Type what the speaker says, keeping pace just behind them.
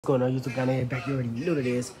Going on YouTube, down back. You already know what it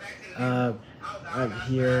is. I'm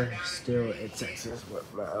here still in Texas with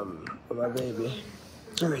my baby.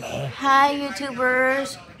 Hi,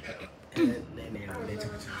 YouTubers.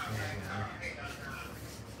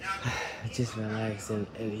 Just relaxing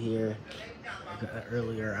and here.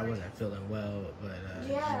 Earlier, I wasn't feeling well, but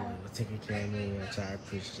Julie was taking care of me, which I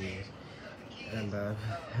appreciate. And I'm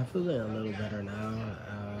feeling a little better now.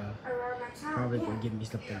 Probably gonna give me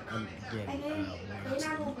something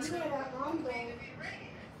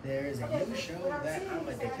There is a new show that I'm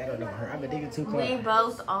addicted. I don't know her. I'm addicted to. We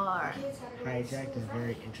both are. Hijacked is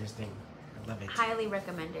very interesting. I love it. Highly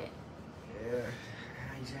recommend it. Yeah,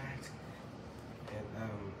 Hijacked.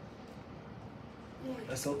 And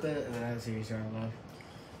Ahsoka and another series I love.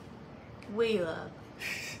 We love.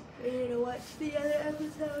 We're gonna watch the other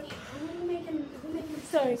episode.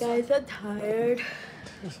 Sorry guys, I'm tired.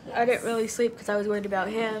 I didn't really sleep because I was worried about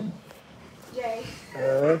him. Jay.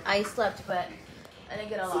 I slept, but I didn't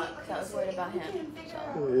get a lot because I was worried about him.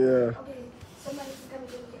 So. Yeah. Okay, somebody's coming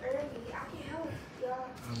to me early. I can help y'all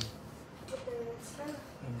with the stuff.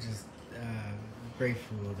 I'm just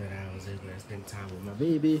grateful that I was able to spend time with my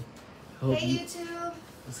baby. Hey, YouTube.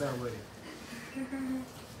 What's up with it?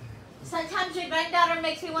 Sometimes your granddaughter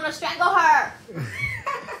makes me want to strangle her.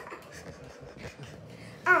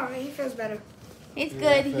 Oh, he feels better. He's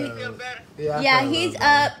good. Yeah, he's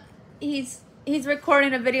up. He's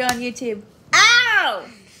recording a video on YouTube. Ow! Well,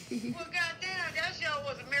 goddamn, that show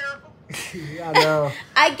was a miracle. Yeah, I know.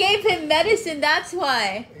 I gave him medicine, that's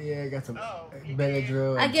why. Yeah, I got some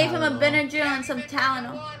Benadryl. I gave him a Tylenol. Benadryl and some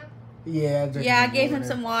Tylenol. Yeah, I gave him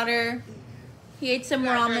some water. He ate some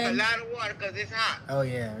Drink a ramen. lot of water because it's hot. Oh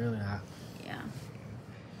yeah, really hot. Yeah.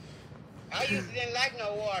 I used to didn't like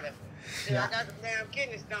no water. Till I got the damn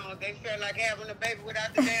kidney stones. They felt like having a baby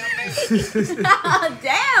without the damn baby.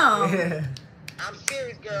 Damn. Yeah. I'm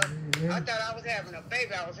serious, girl. I thought I was having a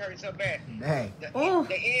baby. I was hurting so bad. Dang. The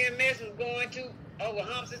EMS was going to over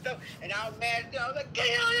humps and stuff, and I was mad at them. I was like,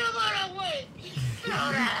 get out of my way.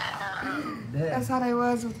 That's how they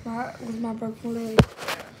was with my broken leg.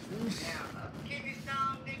 Kidney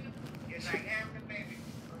stone, nigga, it's like having a baby.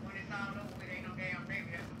 But when it's all over with, ain't no damn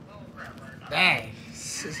baby. That's some bull crap right now. Dang.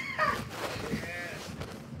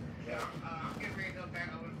 Yeah, I'm getting ready to go back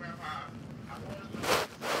over to Grandpa. I was going to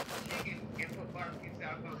chicken and put barbecue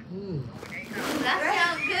sauce on it. That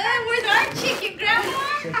sounds good. Where's our chicken, Grandma?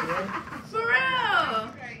 For real.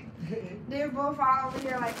 They're both all over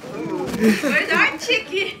here like, ooh. Where's our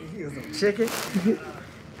chicken? Here's some chicken.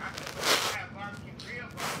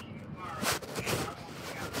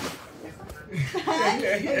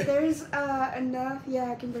 If there's enough,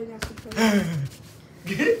 yeah, I can bring out some food.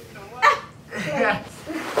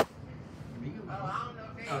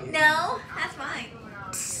 No, that's fine.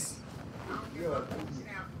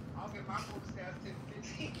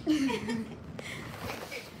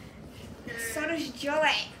 So does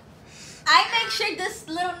Joey. I make sure this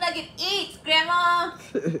little nugget eats, Grandma.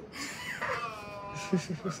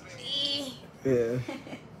 Yeah.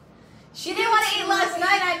 She didn't want to eat last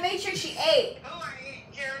night. I made sure she ate.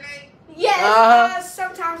 Yes.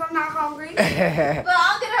 Sometimes I'm not hungry. But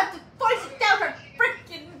I'm going to have to force it down her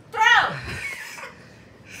freaking throat.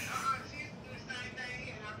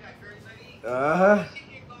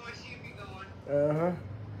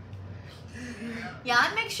 Yeah,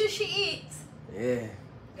 I make sure she eats. Yeah.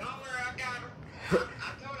 Don't worry, I got her. I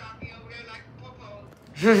told her I'd be over there like a popo.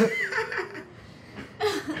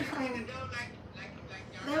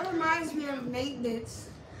 That reminds me of maintenance.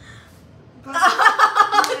 The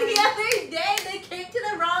other day, they came to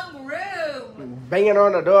the wrong room. Banging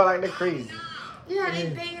on the door like they're crazy. Yeah, they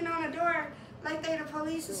banging on the door like they the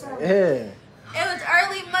police or something. Yeah. It was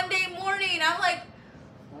early Monday morning. I'm like,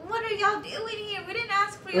 what are y'all doing here? We didn't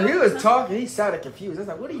ask for you. When he was talking, he sounded confused. I was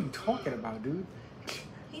like, what are you talking about, dude?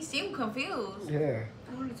 He seemed confused. Yeah.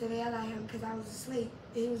 I wanted to yell at him because I was asleep.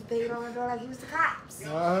 He was banging on the door like he was the cops.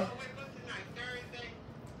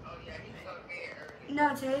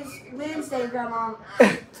 No, today's Wednesday, Grandma.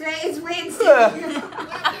 Today is Wednesday. I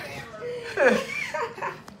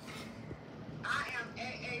am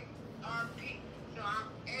AARP, so I'm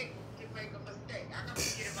A to make a mistake. I gotta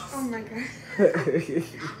get him off. Oh my God. I'm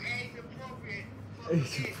age appropriate for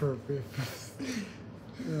Age appropriate.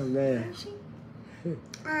 Oh man.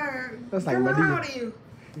 That's like Grandma, my how old dude. are you?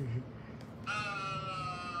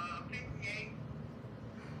 58.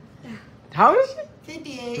 How old is she?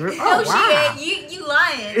 58. No, Oh, wow. she ain't. You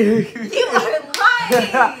lying. You are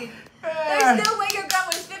lying. There's no way your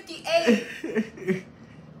grandma's 58.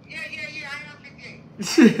 Yeah, I am 58. I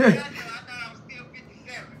thought I was still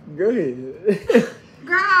 57. Go ahead.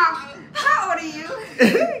 Grandma, how old are you?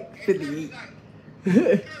 58.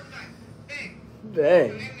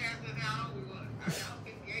 Dang.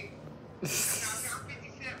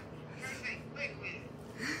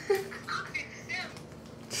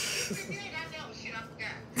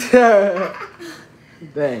 Dang.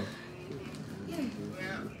 Dang.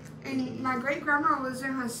 And my great grandma was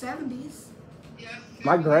in her 70s.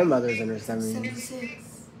 My grandmother's in her 70s.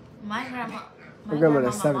 76. My grandma. My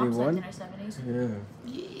grandmother's mom's, like, 71. in her 70s.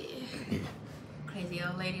 Yeah. Yeah. Crazy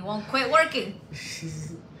old lady won't quit working.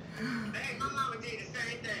 She's. Hey, my mama did the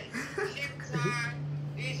same thing. She retired,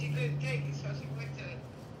 then she couldn't take it, so she went to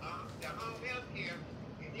the home health care,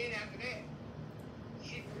 and then after that,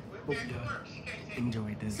 she went back to work. She can't take it.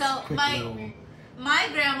 Enjoy this. So quick little my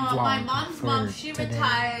grandma, my vlog mom's for mom, she today.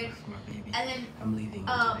 retired, My baby. and then I'm leaving.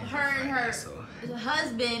 her and her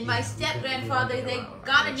husband, my step grandfather, they got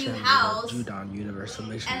got a new house. Judon Universal.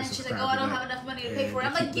 Make sure And to then she's like, subscribe oh, I to don't that. have enough money to pay And for it.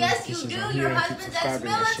 I'm keep like, yes, you notifications do. on Your here. Keep husband's subscribing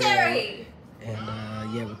and sharing. ex-military.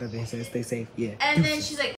 And yeah, with that being said, stay safe. Yeah. And then she's like,